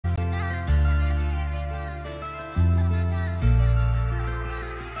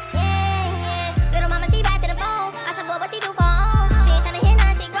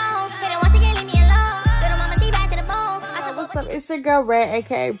it's your girl Ray,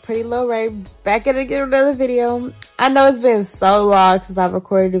 aka Pretty Lil Ray, back at again with another video. I know it's been so long since I've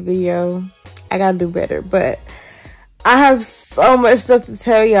recorded a video. I gotta do better, but I have so much stuff to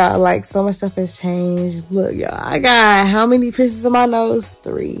tell y'all. Like, so much stuff has changed. Look, y'all, I got how many piercings in my nose?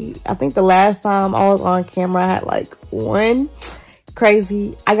 3. I think the last time I was on camera I had like 1.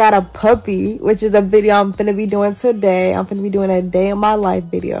 Crazy. I got a puppy, which is a video I'm finna be doing today. I'm finna be doing a day in my life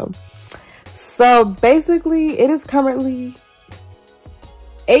video. So basically it is currently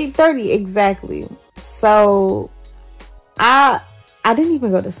 8:30 exactly. So I didn't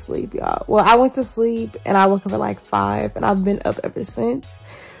even go to sleep, y'all. Well, I went to sleep and I woke up at like 5 and I've been up ever since.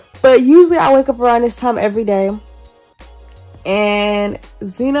 But usually I wake up around this time every day. And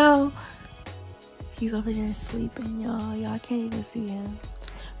ZEENO, he's over there sleeping, y'all. Y'all can't even see him.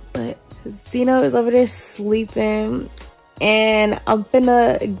 But ZEENO is over there sleeping. And I'm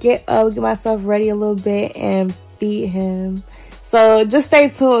finna get up, get myself ready a little bit and feed him. So just stay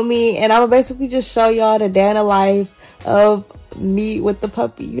tuned with me. And I'm gonna basically just show y'all the day in the life of me with the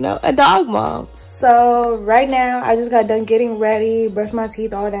puppy, you know, a dog mom. So right now I just got done getting ready, brush my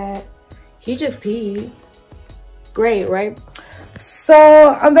teeth, all that. He just peed. Great, right? So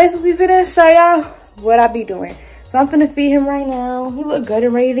I'm basically finna show y'all what I be doing. So I'm finna feed him right now. He look good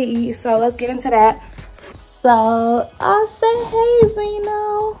and ready to eat, so let's get into that. So I'll say hey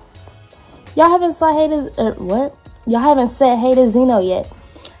ZEENO. Y'all haven't said hey to what? Y'all haven't said hey to ZEENO yet.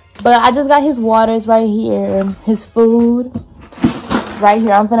 But I just got his waters right here, his food right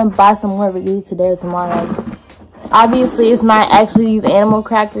here. I'm gonna buy some more to eat today or tomorrow. Obviously, it's not actually these animal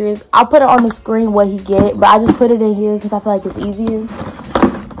crackers. I'll put it on the screen what he get, but I just put it in here because I feel like it's easier.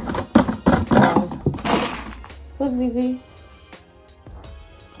 Look, ZZ.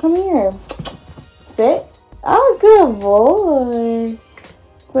 Come here. Sit. Oh, good boy.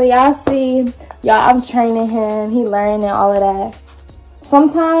 So y'all see, y'all, I'm training him. He learning all of that.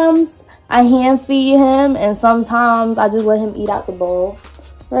 Sometimes I hand feed him, and sometimes I just let him eat out the bowl.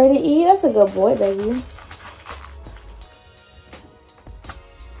 Ready to eat? That's a good boy, baby.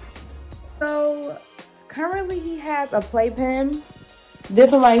 So currently he has a playpen.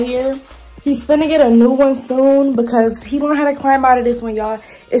 This one right here. He's finna get a new one soon because he learned how to climb out of this one, y'all.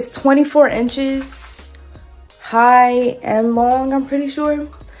 It's 24 inches high and long, I'm pretty sure.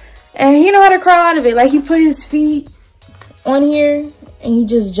 And he know how to crawl out of it. Like, he put his feet on here and he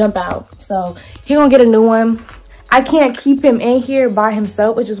just jump out. So he gonna get a new one. I can't keep him in here by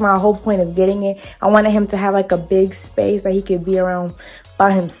himself, which is my whole point of getting it. I wanted him to have like a big space that he could be around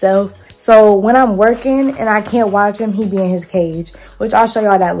by himself. So when I'm working and I can't watch him, he be in his cage, which I'll show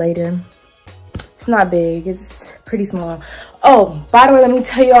y'all that later. It's not big, it's pretty small. Oh, by the way, let me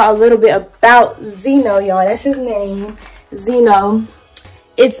tell y'all a little bit about ZEENO, y'all. That's his name, ZEENO.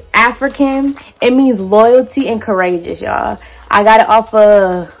 It's African. It means loyalty and courageous, y'all. I got it off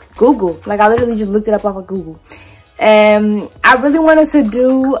of Google. Like, I literally just looked it up off of Google. And I really wanted to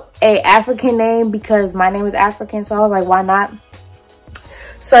do a African name because my name is African, so I was like, why not?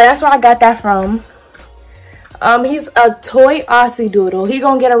 So that's where I got that from. He's a toy Aussie doodle. He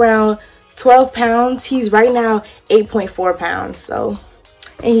gonna get around 12 pounds. He's right now 8.4 pounds. So,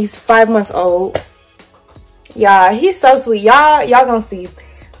 and he's 5 months old. Yeah, he's so sweet. Y'all gonna see.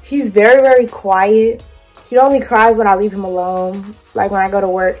 He's very, very quiet. He only cries when I leave him alone, like when I go to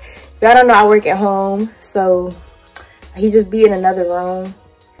work. If y'all don't know, I work at home, so he just be in another room.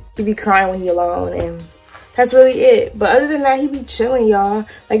 He be crying when he alone, and that's really it. But other than that, he be chilling, y'all.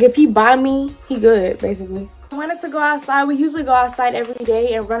 Like, if he by me, he good, basically. I wanted to go outside. We usually go outside every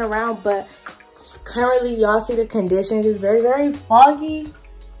day and run around, but currently, y'all see the conditions. It's very, very foggy.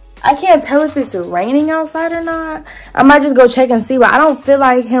 I can't tell if it's raining outside or not. I might just go check and see, but I don't feel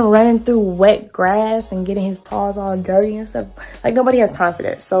like him running through wet grass and getting his paws all dirty and stuff. Like, nobody has time for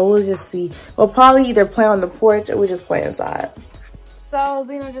that, so we'll just see. We'll probably either play on the porch or we'll just play inside. So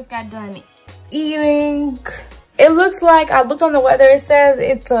ZEENO just got done eating. It looks like, I looked on the weather, it says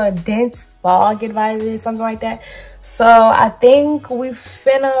it's a dense fog advisory, something like that. So I think we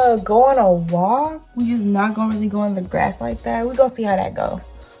finna go on a walk. We just not gonna really go on the grass like that. We gonna see how that go.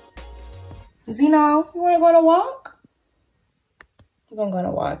 ZEENO, you wanna go on a walk? We're gonna go on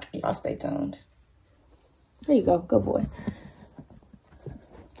a walk. Y'all stay tuned. There you go, good boy.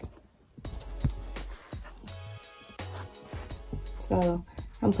 So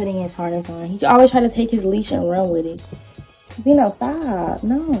I'm putting his harness on. He always try to take his leash and run with it. ZEENO, stop.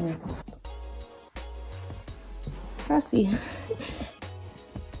 No. I see.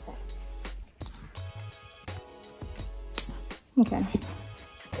 Okay.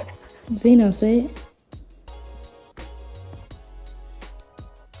 ZEENO, sit.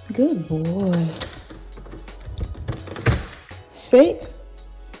 Good boy. Sit.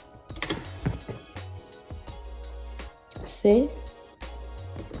 Sit.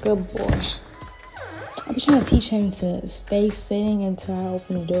 Good boy. I've been trying to teach him to stay sitting until I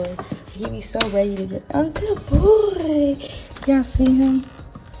open the door. He be so ready to get, oh, good boy. Y'all see him?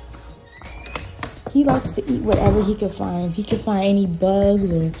 He likes to eat whatever he can find. If he can find any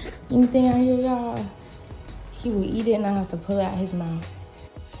bugs or anything out here, y'all, he will eat it and I have to pull it out his mouth.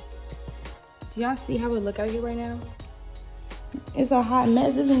 Do y'all see how it look out here right now? It's a hot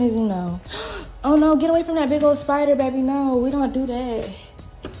mess, isn't it, ZEENO? Oh no, get away from that big old spider, baby. No, we don't do that.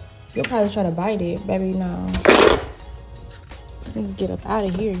 You'll probably try to bite it, baby. No. Let's get up out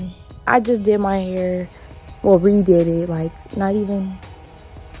of here. I just did my hair, well, redid it, like not even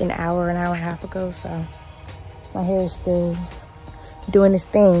an hour and a half ago. So my hair is still doing its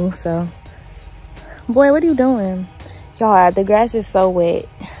thing. So, boy, what are you doing? Y'all, the grass is so wet.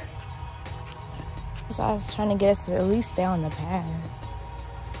 So I was trying to get us to at least stay on the path.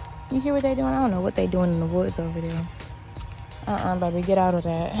 You hear what they doing? I don't know what they doing in the woods over there. Baby, get out of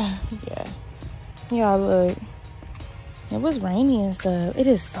that. Yeah. Y'all, look. It was rainy and stuff. It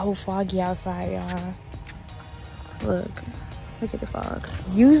is so foggy outside, y'all. Look at the fog.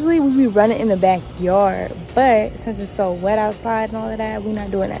 Usually we be running in the backyard, but since it's so wet outside and all of that, we're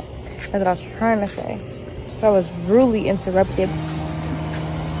not doing that. That's what I was trying to say. So I was rudely interrupted.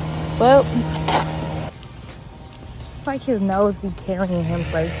 Well, it's like his nose be carrying him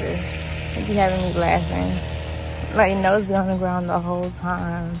places. It be having me laughing. Like, nose be on the ground the whole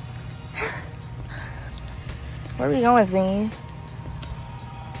time. Where are we going, Zine?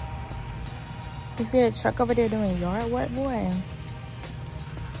 You see the truck over there doing yard work, boy?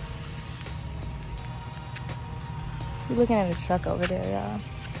 You're looking at the truck over there, y'all.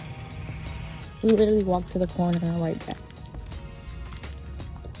 We literally walked to the corner and right back.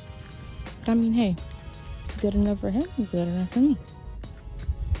 But I mean, hey, good enough for him, it's good enough for me.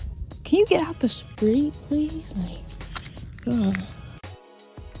 Can you get out the street, please? Like, God.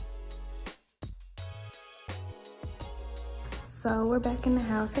 So we're back in the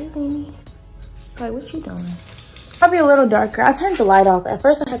house. Hey, Zini. Like, what you doing? Probably a little darker. I turned the light off. At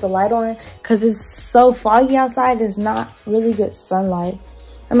first, I had the light on because it's so foggy outside. It's not really good sunlight.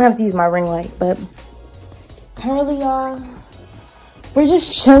 I'm gonna have to use my ring light. But currently, y'all, we're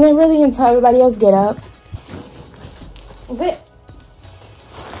just chilling really until everybody else get up. But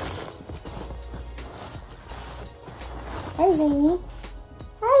hi, Zini.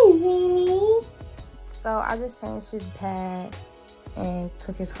 Hi, Zini. So I just changed his pad and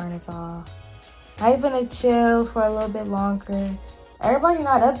took his harness off. I'm gonna chill for a little bit longer. Everybody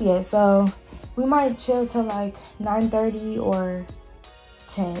not up yet, so we might chill till like 9:30 or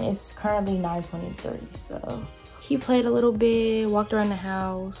 10. It's currently 9:23, so he played a little bit, walked around the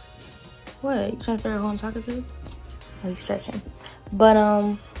house. What? You trying to figure out who I'm talking to? Oh, he's stretching. But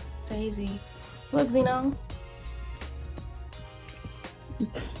say hey, Z. Look, ZEENO.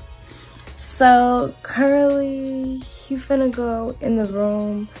 So currently he's finna go in the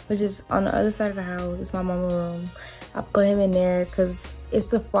room, which is on the other side of the house. It's my mama's room. I put him in there because it's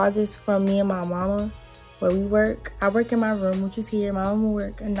the farthest from me and my mama where we work. I work in my room, which is here. My mama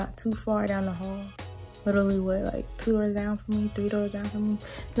work and not too far down the hall. Literally what, like 2 doors down from me, 3 doors down from me.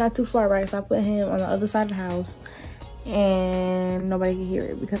 Not too far, right? So I put him on the other side of the house and nobody can hear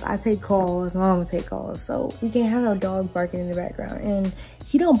it because I take calls, my mama take calls. So we can't have no dog barking in the background. And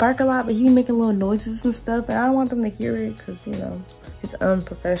he don't bark a lot, but he making little noises and stuff, and I don't want them to hear it because, you know, it's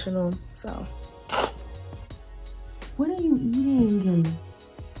unprofessional. So what are you eating,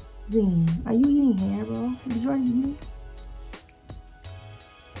 Zine? Are you eating hair, bro? Did you already eat it?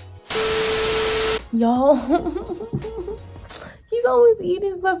 Y'all, he's always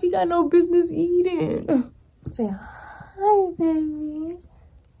eating stuff he got no business eating. Say hi, baby.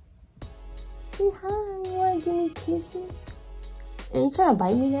 Say hi. You wanna give me kisses? And you trying to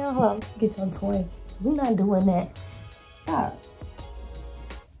bite me now? Hold on, get your toy. We're not doing that. Stop.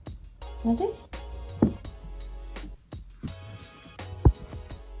 Okay?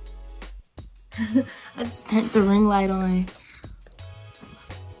 I just turned the ring light on.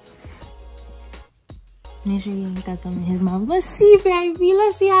 Make sure you got something in his mouth. Let's see, baby.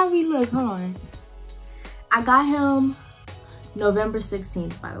 Let's see how we look. Hold on. I got him November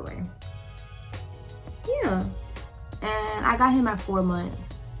 16th, by the way. Yeah. And I got him at 4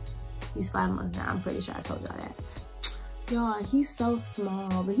 months. He's 5 months now. I'm pretty sure I told y'all that. Y'all, he's so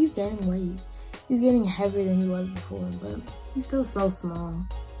small, but he's gaining weight. He's getting heavier than he was before, but he's still so small.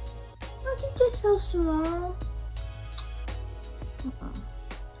 Look, he's just so small.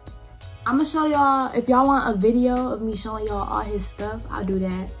 I'm gonna show y'all, if y'all want a video of me showing y'all all his stuff, I'll do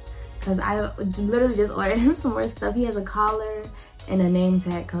that. Cause I literally just ordered him some more stuff. He has a collar, and a name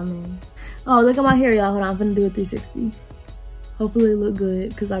tag coming. Oh, look at my hair, y'all. Hold on, I'm gonna do a 360. Hopefully it look good,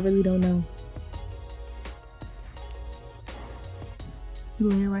 because I really don't know. You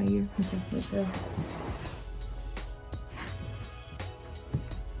want it right here? Okay.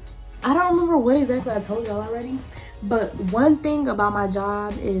 I don't remember what exactly I told y'all already, but one thing about my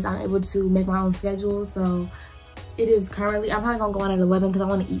job is I'm able to make my own schedule. So it is currently, I'm probably gonna go on at 11 because I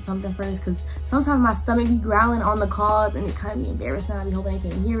want to eat something first, because sometimes my stomach be growling on the calls and it kind of be embarrassing. I be hoping they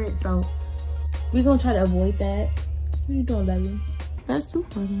can hear it, so we're gonna try to avoid that. What are you doing, baby? That's too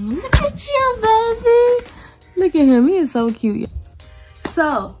funny. Look at you, baby. Look at him, he is so cute.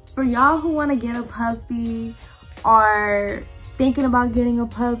 So for y'all who want to get a puppy or thinking about getting a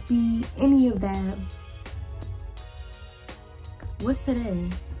puppy, any of that, what's today?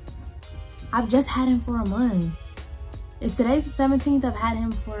 I've just had him for a month. If today's the 17th, I've had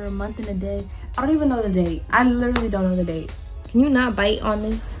him for a month and a day. I don't even know the date. I literally don't know the date. Can you not bite on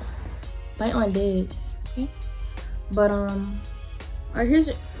this? Bite on this. Okay. But alright, here's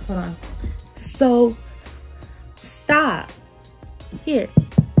your, hold on. So stop. Here.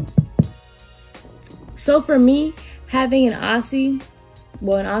 So for me, having an Aussie,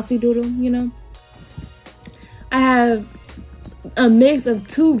 well, an Aussie doodle, you know, I have a mix of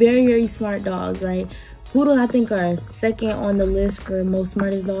two very, very smart dogs, right? Poodles, I think, are second on the list for most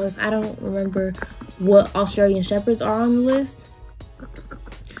smartest dogs. I don't remember what Australian Shepherds are on the list,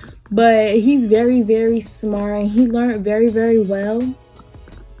 but he's very, very smart, and he learned very, very well.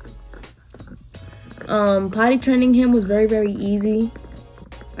 Potty training him was very, very easy.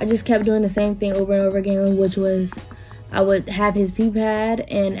 I just kept doing the same thing over and over again, which was I would have his pee pad,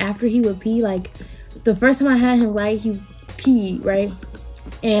 and after he would pee, like the first time I had him, right, he peed, right,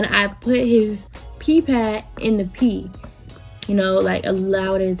 and I put his pee pad in the pee, you know, like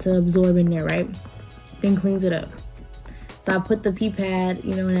allowed it to absorb in there, right, then cleans it up. So I put the pee pad,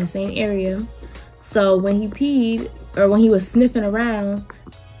 you know, in that same area, so when he peed or when he was sniffing around,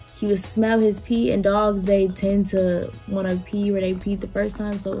 he would smell his pee, and dogs, they tend to want to pee where they peed the first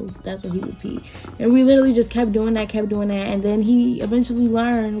time, so that's where he would pee. And we literally just kept doing that, and then he eventually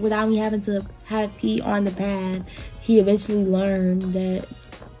learned, without me having to have pee on the pad, he eventually learned that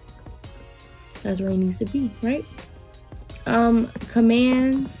that's where he needs to pee, right?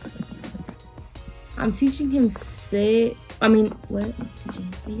 Commands. I'm teaching him sit. I mean, what? I'm teaching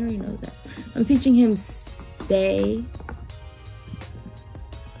him sit. He already knows that. I'm teaching him stay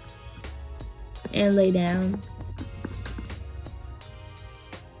and lay down.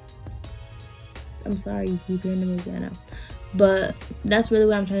 I'm sorry you keep hearing the movie, I know. But that's really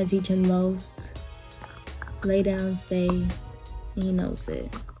what I'm trying to teach him most. Lay down, stay, and he knows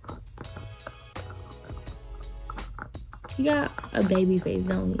it. He got a baby face,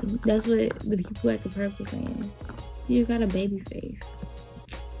 don't he? That's what the people at the park were saying. He got a baby face.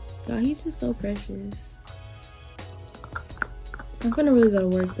 Y'all, he's just so precious. I'm gonna really go to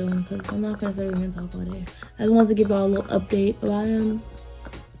work though, because I'm not gonna sit here and talk all day. I just wanted to give y'all a little update about him.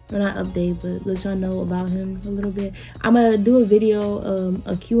 Well, not update, but let y'all know about him a little bit. I'm gonna do a video,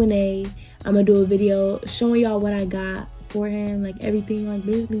 a Q&A. I'm gonna do a video showing y'all what I got for him, like everything, like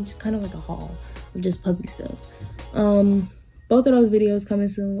basically just kind of like a haul of just puppy stuff. Both of those videos coming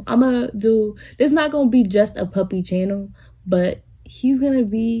soon. I'm gonna do, this not gonna be just a puppy channel, but he's gonna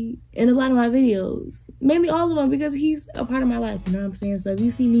be in a lot of my videos, mainly all of them, because he's a part of my life, you know what I'm saying? So if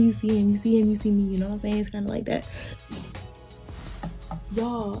you see me, you see him, you see him, you see me, you know what I'm saying? It's kind of like that.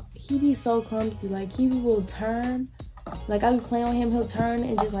 Y'all, he be so clumsy. Like, he will turn, like I be playing on him, he'll turn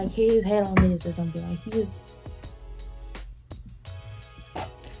and just like hit his head on this or something. Like he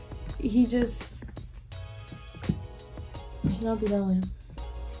don't be knowing.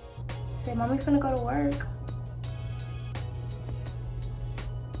 Say, mommy's gonna go to work.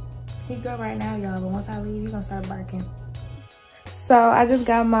 He good right now, y'all, but once I leave, he's gonna start barking. So I just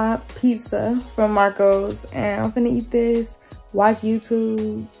got my pizza from Marco's, and I'm gonna eat this, watch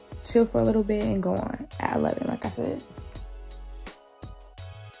YouTube, chill for a little bit, and go on at 11, like I said.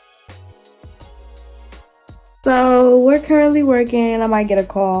 So we're currently working. I might get a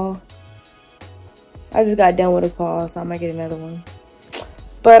call. I just got done with a call, so I might get another one.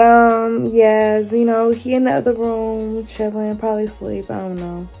 But yeah, ZEENO, he in the other room chilling, probably sleep, I don't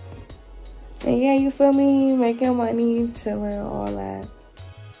know. And yeah, you feel me? Making money, chilling, all that.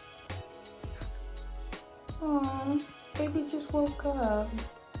 Aw, baby just woke up.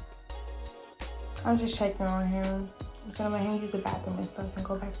 I'm just checking on him. I'm gonna let him use the bathroom and stuff and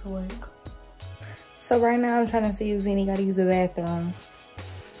go back to work. So right now I'm trying to see if ZEENO gotta use the bathroom.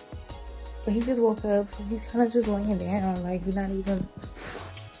 But he just woke up, so he's kind of just laying down. Like, he's not even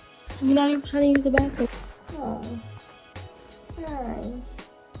trying to use the bathroom. Oh, yeah.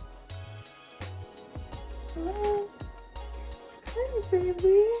 Oh, hey,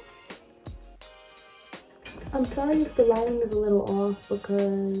 baby. I'm sorry if the lighting is a little off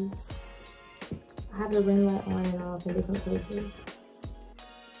because I have the ring light on and off in different places.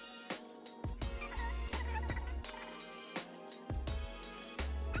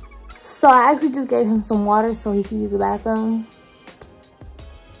 So I actually just gave him some water so he can use the bathroom.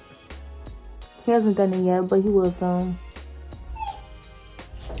 He hasn't done it yet, but he will soon.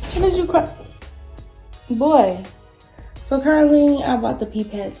 What did you cry? Boy. So currently I bought the pee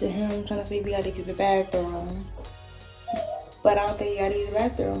pad to him, trying to see if he gotta use the bathroom. But I don't think he gotta use the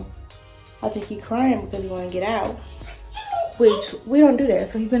bathroom. I think he's crying because he wanna get out. Which, we don't do that,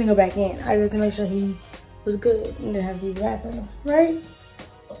 so he's gonna go back in. I just to make sure he was good and didn't have to use the bathroom, right?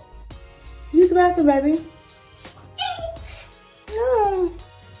 Use the bathroom, baby. No.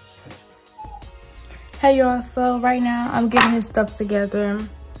 Hey y'all, so right now I'm getting his stuff together.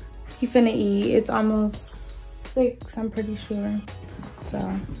 He finna eat. It's almost 6, I'm pretty sure. So,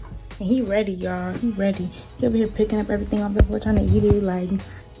 and he ready, y'all. He ready. He over here picking up everything off the floor, trying to eat it, like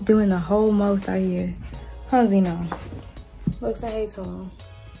doing the whole most out here. Huh, ZEENO? Look, say hey to him.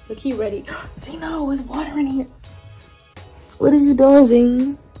 Look, he ready. ZEENO, there's water in here. What is you doing,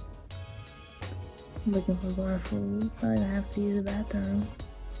 Zine? Looking for more food. Probably gonna have to use the bathroom.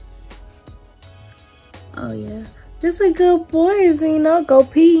 Oh yeah, this a good boy, ZEENO. Go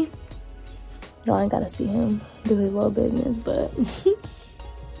pee. Y'all ain't gotta see him do his little business, but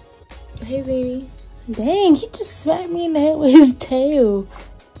hey, Zini. Dang, he just smacked me in the head with his tail.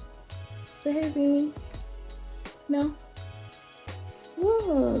 Say hey, Zini. No.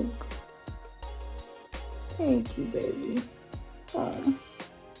 Look. Thank you, baby. Oh.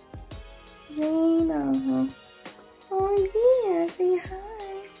 ZEENO. Oh yeah, say hi.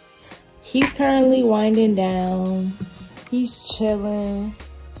 He's currently winding down. He's chilling.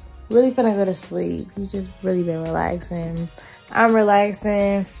 Really finna go to sleep. He's just really been relaxing. I'm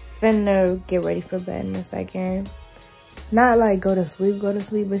relaxing. Finna get ready for bed in a second. Not like go to sleep,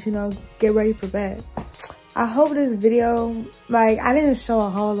 but you know, get ready for bed. I hope this video, like, I didn't show a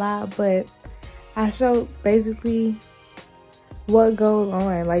whole lot, but I showed basically what goes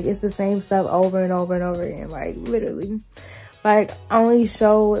on. Like, it's the same stuff over and over and over again. Like, literally. Like, I only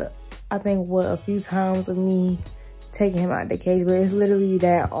showed, I think, what, a few times of me taking him out the cage, but it's literally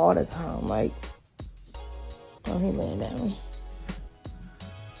that all the time. Like, oh, he laying down.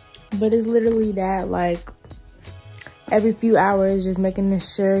 But it's literally that, like, every few hours, just making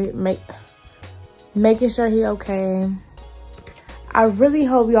sure he okay. I really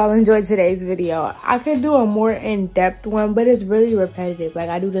hope y'all enjoyed today's video. I could do a more in-depth one, but it's really repetitive. Like,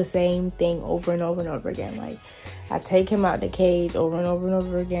 I do the same thing over and over and over again. Like, I take him out the cage over and over and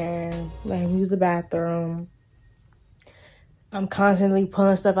over again. Let him use the bathroom. I'm constantly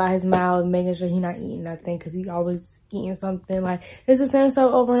pulling stuff out his mouth, making sure he's not eating nothing because he's always eating something. Like, it's the same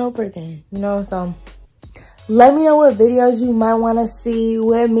stuff over and over again, you know? So, let me know what videos you might want to see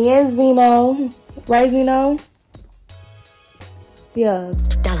with me and ZEENO. Right, ZEENO? Yeah.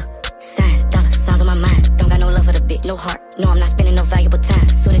 Dollar signs on my mind. Don't got no love for the bitch, no heart. No, I'm not spending no valuable time.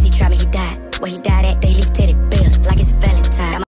 Soon as he tried me, he died. Where he died at, they leave titty bills like it's valid.